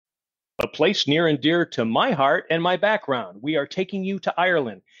A place near and dear to my heart and my background. We are taking you to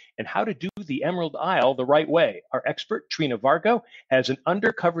Ireland and how to do the Emerald Isle the right way. Our expert, Trina Vargo, has an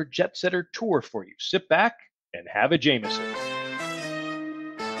undercover jet setter tour for you. Sit back and have a Jameson.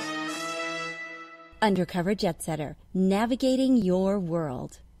 Undercover Jetsetter, navigating your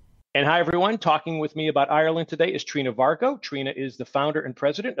world. And hi, everyone. Talking with me about Ireland today is Trina Vargo. Trina is the founder and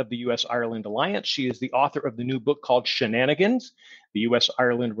president of the U.S.-Ireland Alliance. She is the author of the new book called Shenanigans, the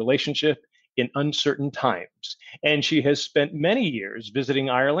U.S.-Ireland Relationship in Uncertain Times. And she has spent many years visiting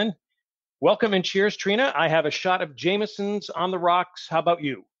Ireland. Welcome and cheers, Trina. I have a shot of Jameson's on the rocks. How about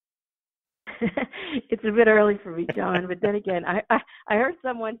you? It's a bit early for me, John, but then again, I heard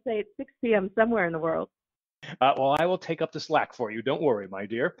someone say it's 6 p.m. somewhere in the world. Well, I will take up the slack for you. Don't worry, my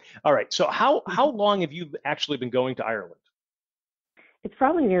dear. All right. So how long have you actually been going to Ireland? It's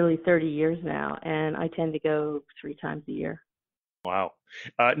probably nearly 30 years now, and I tend to go 3 times a year. Wow.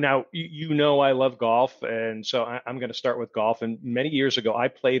 Now, you know I love golf, and so I'm going to start with golf. And many years ago, I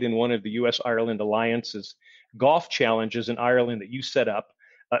played in one of the U.S.-Ireland Alliance's golf challenges in Ireland that you set up.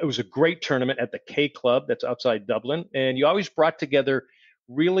 It was a great tournament at the K Club that's outside Dublin, and you always brought together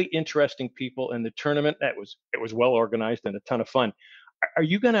really interesting people in the tournament. It was well organized and a ton of fun. Are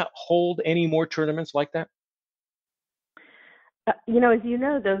you going to hold any more tournaments like that? As you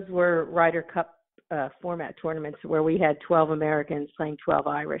know, those were Ryder Cup format tournaments where we had 12 Americans playing 12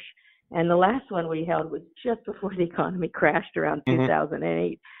 Irish. And the last one we held was just before the economy crashed around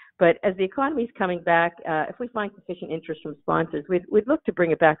 2008. But as the economy is coming back, if we find sufficient interest from sponsors, we'd look to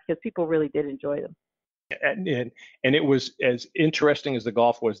bring it back because people really did enjoy them. And it was as interesting as the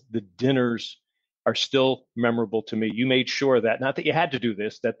golf was. The dinners are still memorable to me. You made sure that, not that you had to do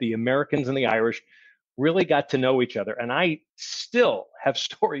this, that the Americans and the Irish really got to know each other. And I still have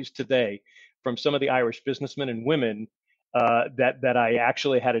stories today from some of the Irish businessmen and women that I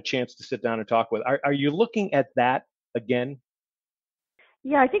actually had a chance to sit down and talk with. Are you looking at that again?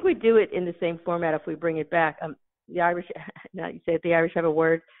 Yeah, I think we do it in the same format if we bring it back. The Irish, now you say it, the Irish have a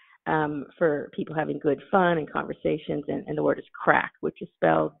word for people having good fun and conversations, and the word is crack, which is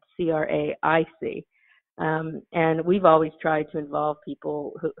spelled C-R-A-I-C. And we've always tried to involve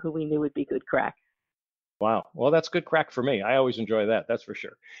people who we knew would be good crack. Wow. Well, that's good crack for me. I always enjoy that. That's for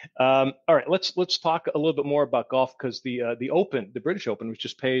sure. All right, let's talk a little bit more about golf because the Open, the British Open, was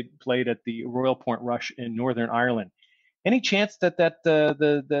just played at the Royal Point Rush in Northern Ireland. Any chance that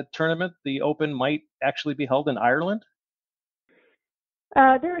the tournament, the Open, might actually be held in Ireland?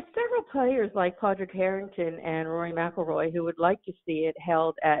 There are several players like Padraig Harrington and Rory McIlroy who would like to see it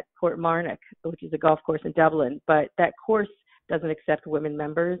held at Portmarnock, which is a golf course in Dublin, but that course doesn't accept women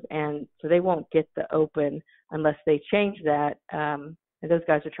members, and so they won't get the Open unless they change that, and those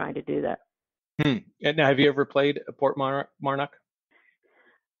guys are trying to do that. And now, have you ever played Portmarnock?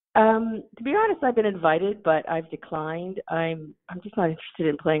 To be honest, I've been invited, but I've declined. I'm just not interested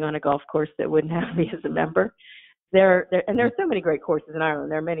in playing on a golf course that wouldn't have me as a member. There are so many great courses in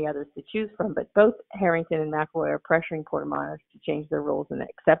Ireland. There are many others to choose from, but both Harrington and McIlroy are pressuring Portmarnock to change their rules and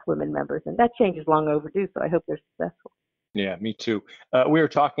accept women members, and that change is long overdue, so I hope they're successful. Yeah, me too. We are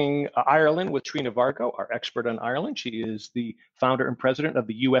talking Ireland with Trina Vargo, our expert on Ireland. She is the founder and president of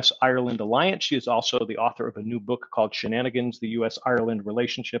the U.S.-Ireland Alliance. She is also the author of a new book called Shenanigans, the U.S.-Ireland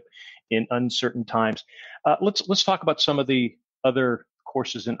Relationship in Uncertain Times. Let's talk about some of the other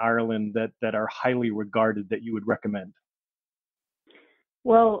courses in Ireland that are highly regarded that you would recommend.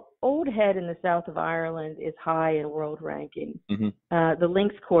 Well, Old Head in the south of Ireland is high in world ranking. The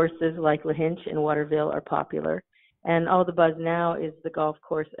links courses like Lahinch and Waterville are popular. And all the buzz now is the golf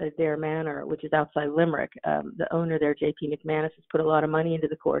course at Adare Manor, which is outside Limerick. The owner there, JP McManus, has put a lot of money into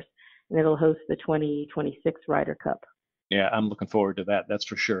the course, and it'll host the 2026 Ryder Cup. Yeah, I'm looking forward to that. That's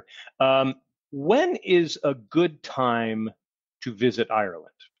for sure. When is a good time to visit Ireland?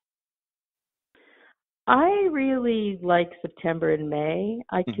 I really like September and May.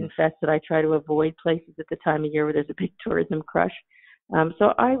 I confess that I try to avoid places at the time of year where there's a big tourism crush.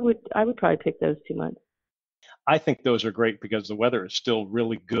 So I would probably pick those 2 months. I think those are great because the weather is still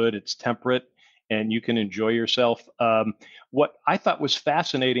really good. It's temperate and you can enjoy yourself. What I thought was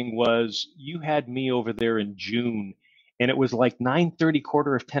fascinating was you had me over there in June and it was like 9:30,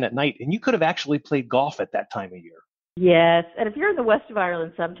 9:45 at night. And you could have actually played golf at that time of year. Yes. And if you're in the west of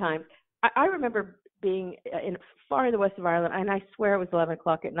Ireland sometimes, I remember being far in the west of Ireland, and I swear it was 11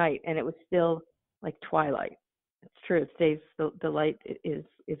 o'clock at night and it was still like twilight. It's true. It stays, the light is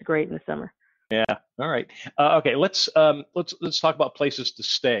great in the summer. Yeah. All right. Okay. Let's talk about places to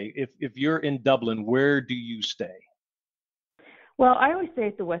stay. If you're in Dublin, where do you stay? Well, I always stay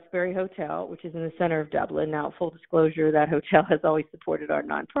at the Westbury Hotel, which is in the center of Dublin. Now, full disclosure, that hotel has always supported our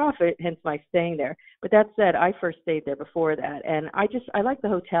nonprofit, hence my staying there. But that said, I first stayed there before that, and I like the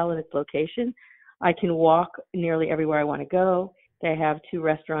hotel and its location. I can walk nearly everywhere I want to go. They have two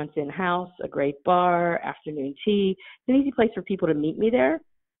restaurants in-house, a great bar, afternoon tea. It's an easy place for people to meet me there.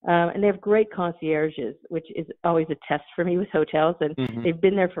 And they have great concierges, which is always a test for me with hotels. And they've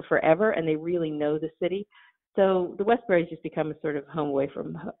been there for forever, and they really know the city. So the Westbury's just become a sort of home away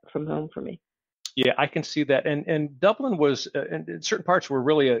from home for me. Yeah, I can see that. And Dublin was, in certain parts, were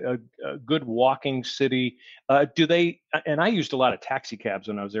really a good walking city. Do they? And I used a lot of taxi cabs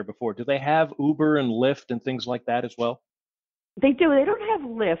when I was there before. Do they have Uber and Lyft and things like that as well? They do. They don't have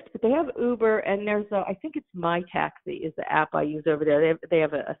Lyft, but they have Uber, and there's I think it's My Taxi is the app I use over there. They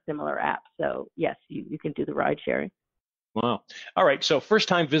have a similar app. So yes, you can do the ride sharing. Wow. All right. So first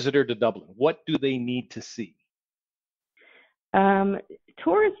time visitor to Dublin, what do they need to see?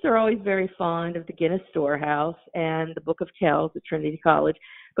 Tourists are always very fond of the Guinness Storehouse and the Book of Kells at Trinity College,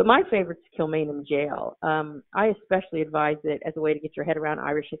 but my favorite is Kilmainham Jail. I especially advise it as a way to get your head around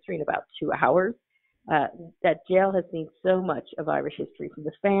Irish history in about 2 hours. That jail has seen so much of Irish history, from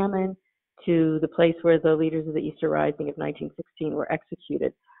the famine to the place where the leaders of the Easter Rising of 1916 were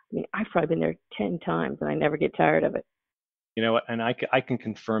executed. I mean, I've probably been there 10 times, and I never get tired of it. You know what? And I can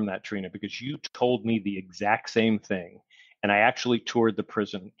confirm that, Trina, because you told me the exact same thing. And I actually toured the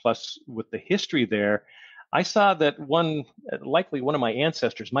prison. Plus, with the history there, I saw that likely one of my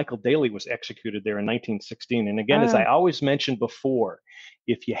ancestors, Michael Daly, was executed there in 1916. And again, as I always mentioned before,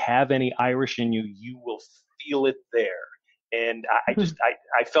 if you have any Irish in you, you will feel it there. And I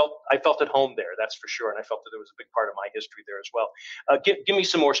felt at home there, that's for sure. And I felt that there was a big part of my history there as well. Give me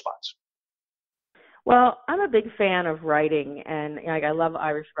some more spots. Well, I'm a big fan of writing, and I love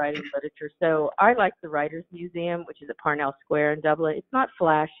Irish writing literature. So I like the Writers' Museum, which is at Parnell Square in Dublin. It's not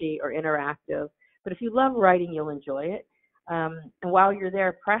flashy or interactive, but if you love writing, you'll enjoy it. And while you're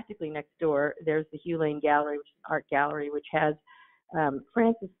there, practically next door, there's the Hugh Lane Gallery, which is an art gallery, which has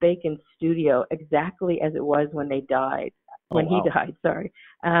Francis Bacon's studio exactly as it was when they died. He died, sorry.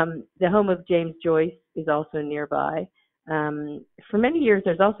 The home of James Joyce is also nearby. For many years,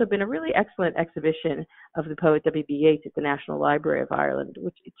 there's also been a really excellent exhibition of the poet W.B. Yeats at the National Library of Ireland,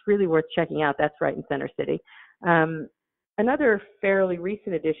 which it's really worth checking out. That's right in Center City. Another fairly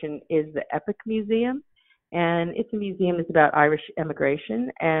recent addition is the Epic Museum, and it's a museum that's about Irish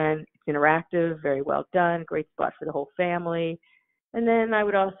emigration, and it's interactive, very well done, great spot for the whole family. And then I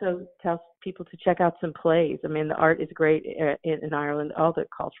would also tell people to check out some plays. I mean, the art is great in Ireland, all the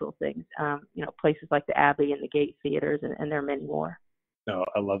cultural things, places like the Abbey and The Gate theaters, and there are many more. Oh,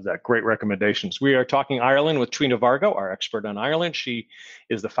 I love that. Great recommendations. We are talking Ireland with Trina Vargo, our expert on Ireland. She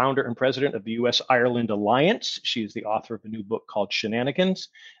is the founder and president of the U.S.-Ireland Alliance. She is the author of a new book called Shenanigans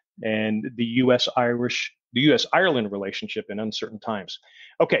and the U.S.-Ireland relationship in uncertain times.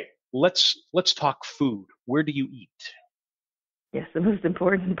 Okay, let's talk food. Where do you eat? Yes, the most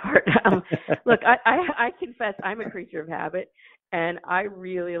important part. Look, I confess I'm a creature of habit, and I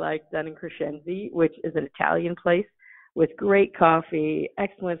really like Dun and Crescenzi, which is an Italian place with great coffee,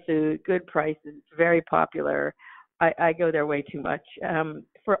 excellent food, good prices. It's very popular. I go there way too much.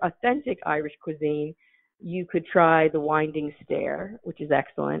 For authentic Irish cuisine, you could try the Winding Stair, which is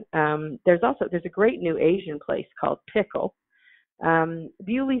excellent. There's a great new Asian place called Pickle.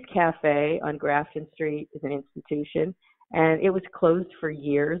 Bewley's Cafe on Grafton Street is an institution, and it was closed for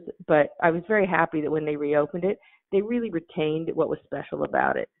years, but I was very happy that when they reopened it, they really retained what was special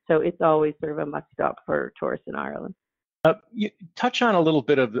about it. So it's always sort of a must-stop for tourists in Ireland. You touch on a little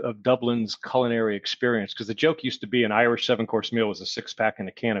bit of Dublin's culinary experience, because the joke used to be an Irish 7-course meal was a 6-pack and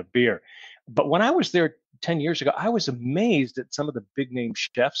a can of beer. But when I was there 10 years ago, I was amazed at some of the big-name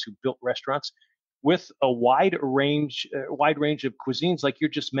chefs who built restaurants with a wide range of cuisines, like you're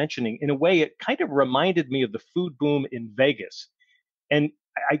just mentioning. In a way, it kind of reminded me of the food boom in Vegas, and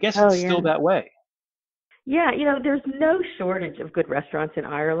I guess it's still that way. Yeah, there's no shortage of good restaurants in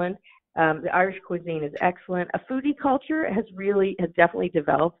Ireland. The Irish cuisine is excellent. A foodie culture has definitely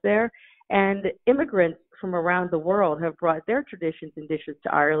developed there, and immigrants from around the world have brought their traditions and dishes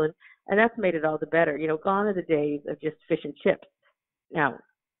to Ireland, and that's made it all the better. Gone are the days of just fish and chips. Now,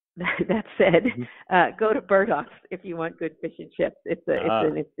 that said, go to Burdock's if you want good fish and chips. It's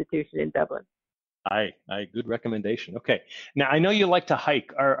an institution in Dublin. Good recommendation. Okay, now I know you like to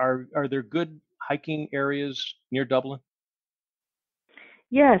hike. Are there good hiking areas near Dublin?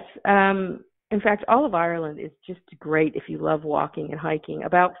 Yes. In fact, all of Ireland is just great if you love walking and hiking.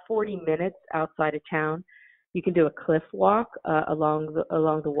 About 40 minutes outside of town, You can do a cliff walk along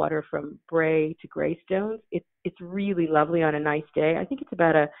the water from Bray to Greystones. It's really lovely on a nice day. I think it's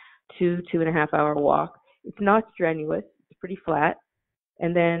about a 2.5 hour walk. It's not strenuous. It's pretty flat.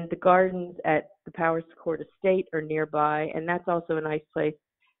 And then the gardens at the Powers Court Estate are nearby, and that's also a nice place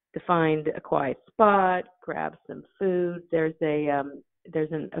to find a quiet spot, grab some food. There's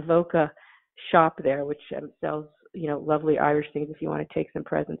an Avoca shop there which sells lovely Irish things if you want to take some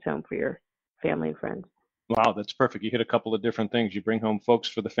presents home for your family and friends. Wow, that's perfect. You hit a couple of different things. You bring home folks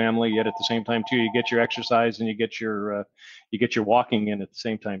for the family, yet at the same time too, you get your exercise and you get your walking in at the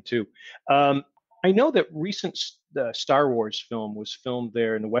same time too. I know that recent Star Wars film was filmed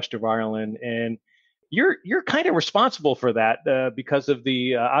there in the west of Ireland, and you're kind of responsible for that because of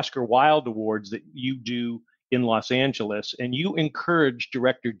the Oscar Wilde Awards that you do in Los Angeles, and you encouraged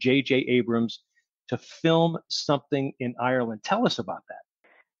director J.J. Abrams to film something in Ireland. Tell us about that.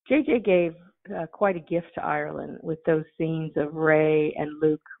 J.J. gave quite a gift to Ireland with those scenes of Ray and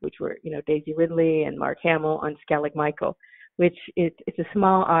Luke, which were, Daisy Ridley and Mark Hamill on Skellig Michael, which it's a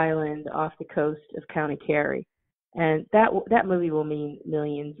small island off the coast of County Kerry. And that movie will mean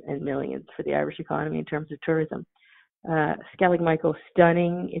millions and millions for the Irish economy in terms of tourism. Skellig Michael,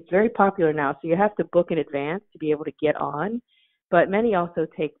 stunning. It's very popular now, so you have to book in advance to be able to get on. But many also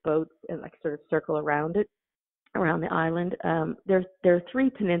take boats and sort of circle around it, around the island. There are 3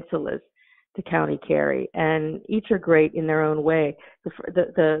 peninsulas to County Kerry, and each are great in their own way.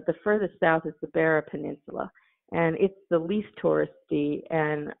 The furthest south is the Barra Peninsula, and it's the least touristy.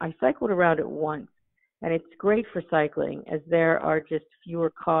 And I cycled around it once, and it's great for cycling as there are just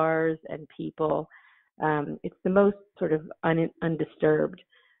fewer cars and people. It's the most sort of undisturbed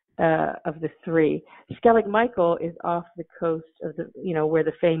of the 3. Skellig Michael is off the coast of where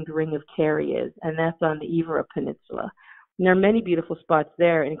the famed Ring of Kerry is, and that's on the Evora Peninsula. And there are many beautiful spots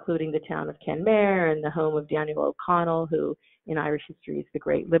there, including the town of Kenmare and the home of Daniel O'Connell, who in Irish history is the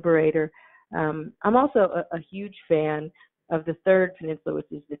great liberator. I'm also a huge fan of the 3rd peninsula,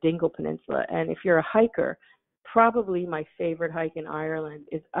 which is the Dingle Peninsula. And if you're a hiker, probably my favorite hike in Ireland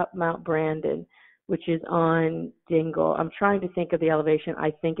is up Mount Brandon, which is on Dingle. I'm trying to think of the elevation.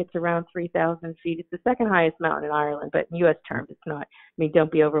 I think it's around 3,000 feet. It's the 2nd highest mountain in Ireland, but in U.S. terms, it's not. I mean,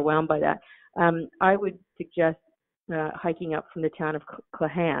 don't be overwhelmed by that. I would suggest hiking up from the town of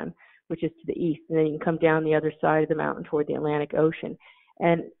Clahan, which is to the east, and then you can come down the other side of the mountain toward the Atlantic Ocean.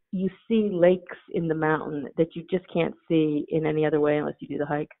 And you see lakes in the mountain that you just can't see in any other way unless you do the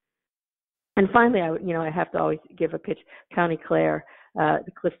hike. And finally, I have to always give a pitch. County Clare,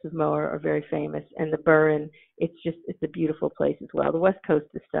 the Cliffs of Moher are very famous, and the Burren, it's a beautiful place as well. The West Coast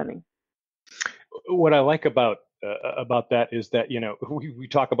is stunning. What I like about that is that we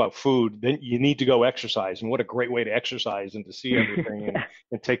talk about food, then you need to go exercise, and what a great way to exercise and to see everything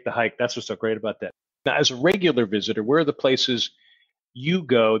and take the hike. That's what's so great about that. Now, as a regular visitor, where are the places you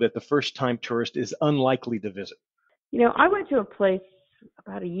go that the first-time tourist is unlikely to visit? I went to a place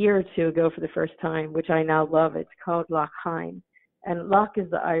about a year or 2 ago for the first time, which I now love. It's called Lahinch, and Loch is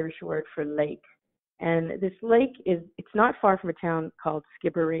the Irish word for lake. And this lake it's not far from a town called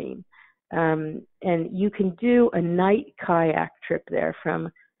Skibbereen. And you can do a night kayak trip there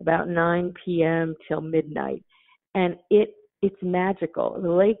from about 9 p.m. till midnight. And it's magical. The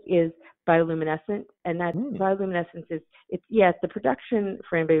lake is bioluminescent, and that bioluminescence is it's the production,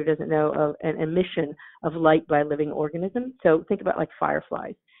 for anybody who doesn't know, of an emission of light by a living organism. So think about like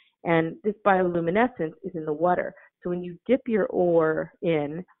fireflies. And this bioluminescence is in the water. So when you dip your oar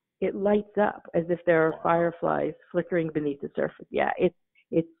in, it lights up as if there are fireflies flickering beneath the surface. Yeah,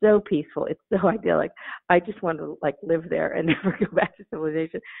 it's so peaceful. It's so idyllic. I just want to live there and never go back to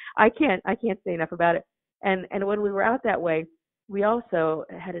civilization. I can't say enough about it. And when we were out that way, we also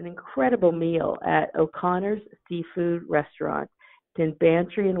had an incredible meal at O'Connor's Seafood Restaurant. It's in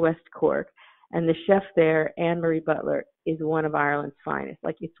Bantry in West Cork. And the chef there, Anne-Marie Butler, is one of Ireland's finest.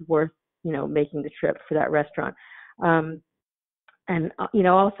 It's worth, making the trip for that restaurant.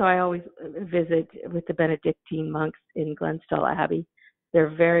 Also I always visit with the Benedictine monks in Glenstal Abbey. They're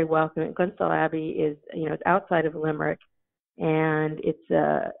very welcoming. Glenstal Abbey is, it's outside of Limerick, and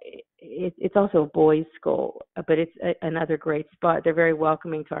it's also a boys' school, but it's another great spot. They're very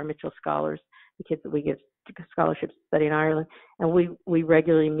welcoming to our Mitchell scholars, the kids that we give scholarships to study in Ireland. And we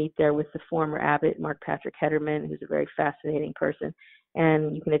regularly meet there with the former abbot, Mark Patrick Hederman, who's a very fascinating person.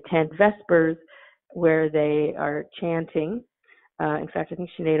 And you can attend Vespers, where they are chanting. In fact, I think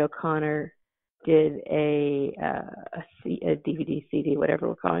Sinead O'Connor did a DVD, CD, whatever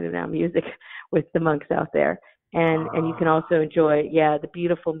we're calling it now, music with the monks out there. And you can also enjoy, the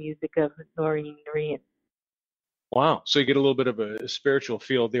beautiful music of Noreen Noreen. Wow. So you get a little bit of a spiritual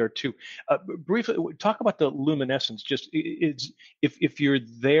feel there too. Briefly, talk about the luminescence. Just it's if you're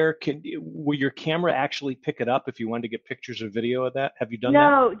there, will your camera actually pick it up if you wanted to get pictures or video of that? Have you done that?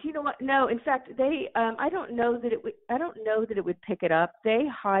 No, do you know what? No, in fact, they I don't know that it would I don't know that it would pick it up. They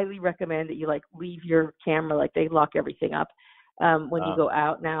highly recommend that you like leave your camera, like they lock everything up when you Uh, go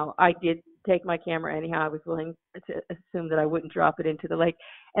out. Now, I did take my camera anyhow. I was willing to assume that I wouldn't drop it into the lake.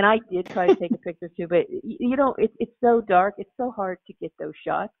 And I did try to take a picture too, but you know, it's so dark. It's so hard to get those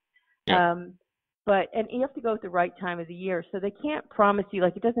shots. yeah. Um and you have to go at the right time of the year. So they can't promise you,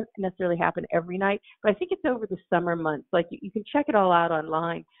 like it doesn't necessarily happen every night, but I think it's over the summer months. Like you can check it all out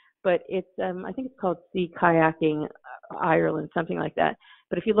online, but it's I think it's called Sea Kayaking Ireland, something like that.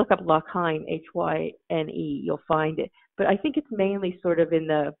 But if you look up Lahinch, Hyne, you'll find it. But I think it's mainly sort of in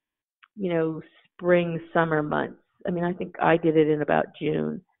the, you know, spring, summer months. I mean, I think I did it in about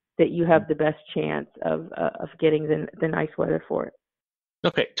June that you have the best chance of getting the nice weather for it.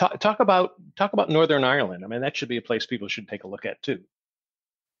 Okay. Talk about Northern Ireland. I mean, that should be a place people should take a look at too.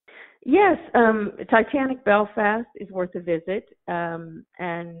 Yes, Titanic Belfast is worth a visit, and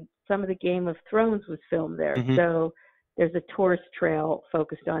some of the Game of Thrones was filmed there. Hmm. So there's a tourist trail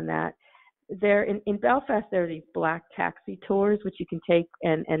focused on that. There in Belfast, there are these black taxi tours which you can take,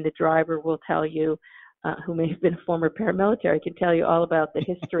 and the driver will tell you, who may have been a former paramilitary, can tell you all about the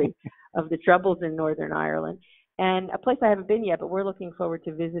history of the Troubles in Northern Ireland. And a place I haven't been yet, but we're looking forward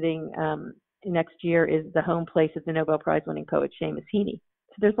to visiting next year is the home place of the Nobel Prize winning poet Seamus Heaney.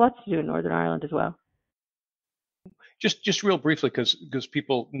 So there's lots to do in Northern Ireland as well. Just real briefly, because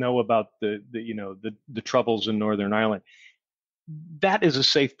people know about the troubles in Northern Ireland. That is a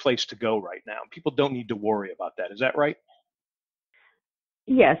safe place to go right now. People don't need to worry about that. Is that right?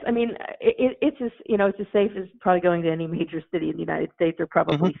 Yes, I mean it's as you know it's as safe as probably going to any major city in the United States, or Hmm.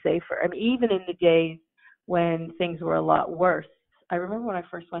 probably safer. I mean, even in the days when things were a lot worse. I remember when I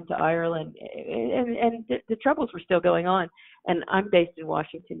first went to Ireland, and the troubles were still going on. And I'm based in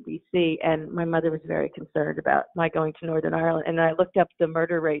Washington D.C., and my mother was very concerned about my going to Northern Ireland. And I looked up the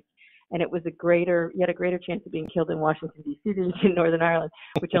murder rates, and it was you had a greater chance of being killed in Washington D.C. than in Northern Ireland,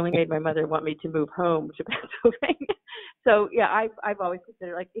 which only made my mother want me to move home to Pennsylvania. So yeah, I've always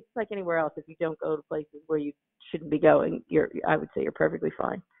considered, like it's like anywhere else. If you don't go to places where you shouldn't be going, I would say you're perfectly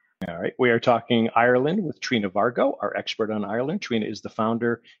fine. All right. We are talking Ireland with Trina Vargo, our expert on Ireland. Trina is the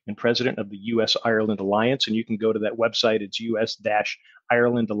founder and president of the U.S. Ireland Alliance, and you can go to that website. It's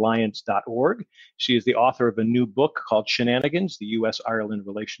us-irelandalliance.org. She is the author of a new book called Shenanigans, the U.S. Ireland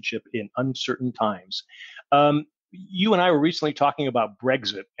Relationship in Uncertain Times. You and I were recently talking about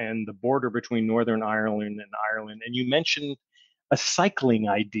Brexit and the border between Northern Ireland and Ireland, and you mentioned a cycling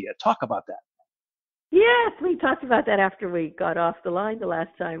idea. Talk about that. Yes, we talked about that after we got off the line the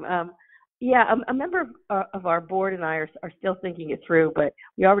last time. Yeah, a member of our board and I are still thinking it through, but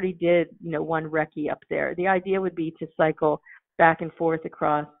we already did, you know, one recce up there. The idea would be to cycle back and forth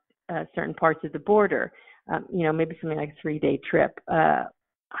across certain parts of the border. You know, maybe something like a 3-day trip.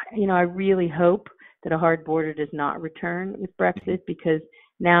 You know, I really hope that a hard border does not return with Brexit, because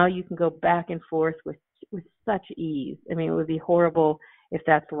now you can go back and forth with such ease. I mean, it would be horrible if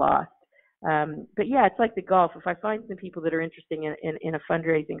that's lost. But yeah, it's like the golf. If I find some people that are interested in a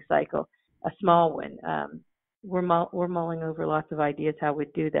fundraising cycle, a small one, we're mulling over lots of ideas how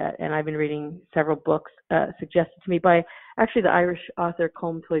we'd do that. And I've been reading several books suggested to me by actually the Irish author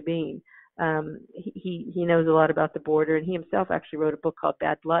Colm Toibeen. He knows a lot about the border, and he himself actually wrote a book called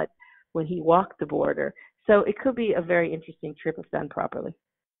Bad Blood when he walked the border. So it could be a very interesting trip if done properly.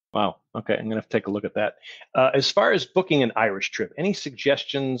 Wow. Okay. I'm going to have to take a look at that. As far as booking an Irish trip, any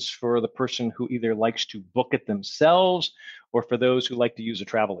suggestions for the person who either likes to book it themselves or for those who like to use a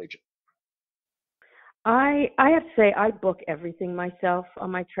travel agent? I have to say I book everything myself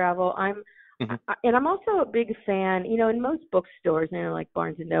on my travel. Hmm. And I'm also a big fan. You know, in most bookstores, you know, like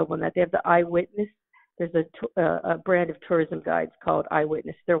Barnes and Noble, and that they have the Eyewitness. There's a brand of tourism guides called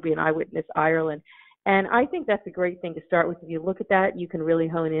Eyewitness. There will be an Eyewitness Ireland, and I think that's a great thing to start with. If you look at that, you can really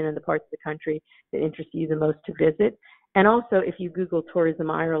hone in on the parts of the country that interest you the most to visit. And also, if you Google Tourism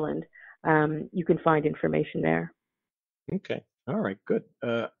Ireland, you can find information there. Okay. All right. Good.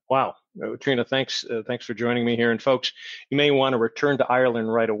 Wow. Trina, thanks for joining me here. And folks, you may want to return to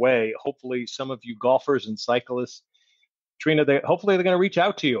Ireland right away. Hopefully, some of you golfers and cyclists, Trina, hopefully they're going to reach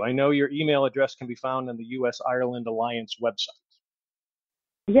out to you. I know your email address can be found on the U.S. Ireland Alliance website.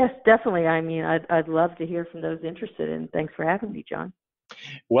 Yes, definitely. I mean, I'd love to hear from those interested, and thanks for having me, John.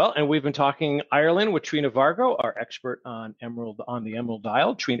 Well, and we've been talking Ireland with Trina Vargo, our expert on the Emerald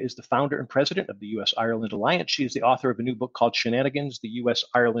Isle. Trina is the founder and president of the U.S. Ireland Alliance. She is the author of a new book called Shenanigans, the U.S.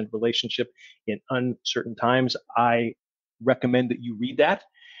 Ireland Relationship in Uncertain Times. I recommend that you read that.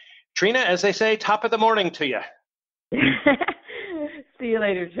 Trina, as they say, top of the morning to you. See you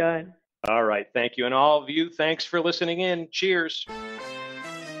later, John. All right. Thank you. And all of you, thanks for listening in. Cheers.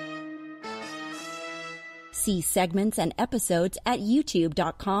 See segments and episodes at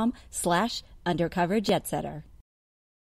youtube.com/undercoverjetsetter.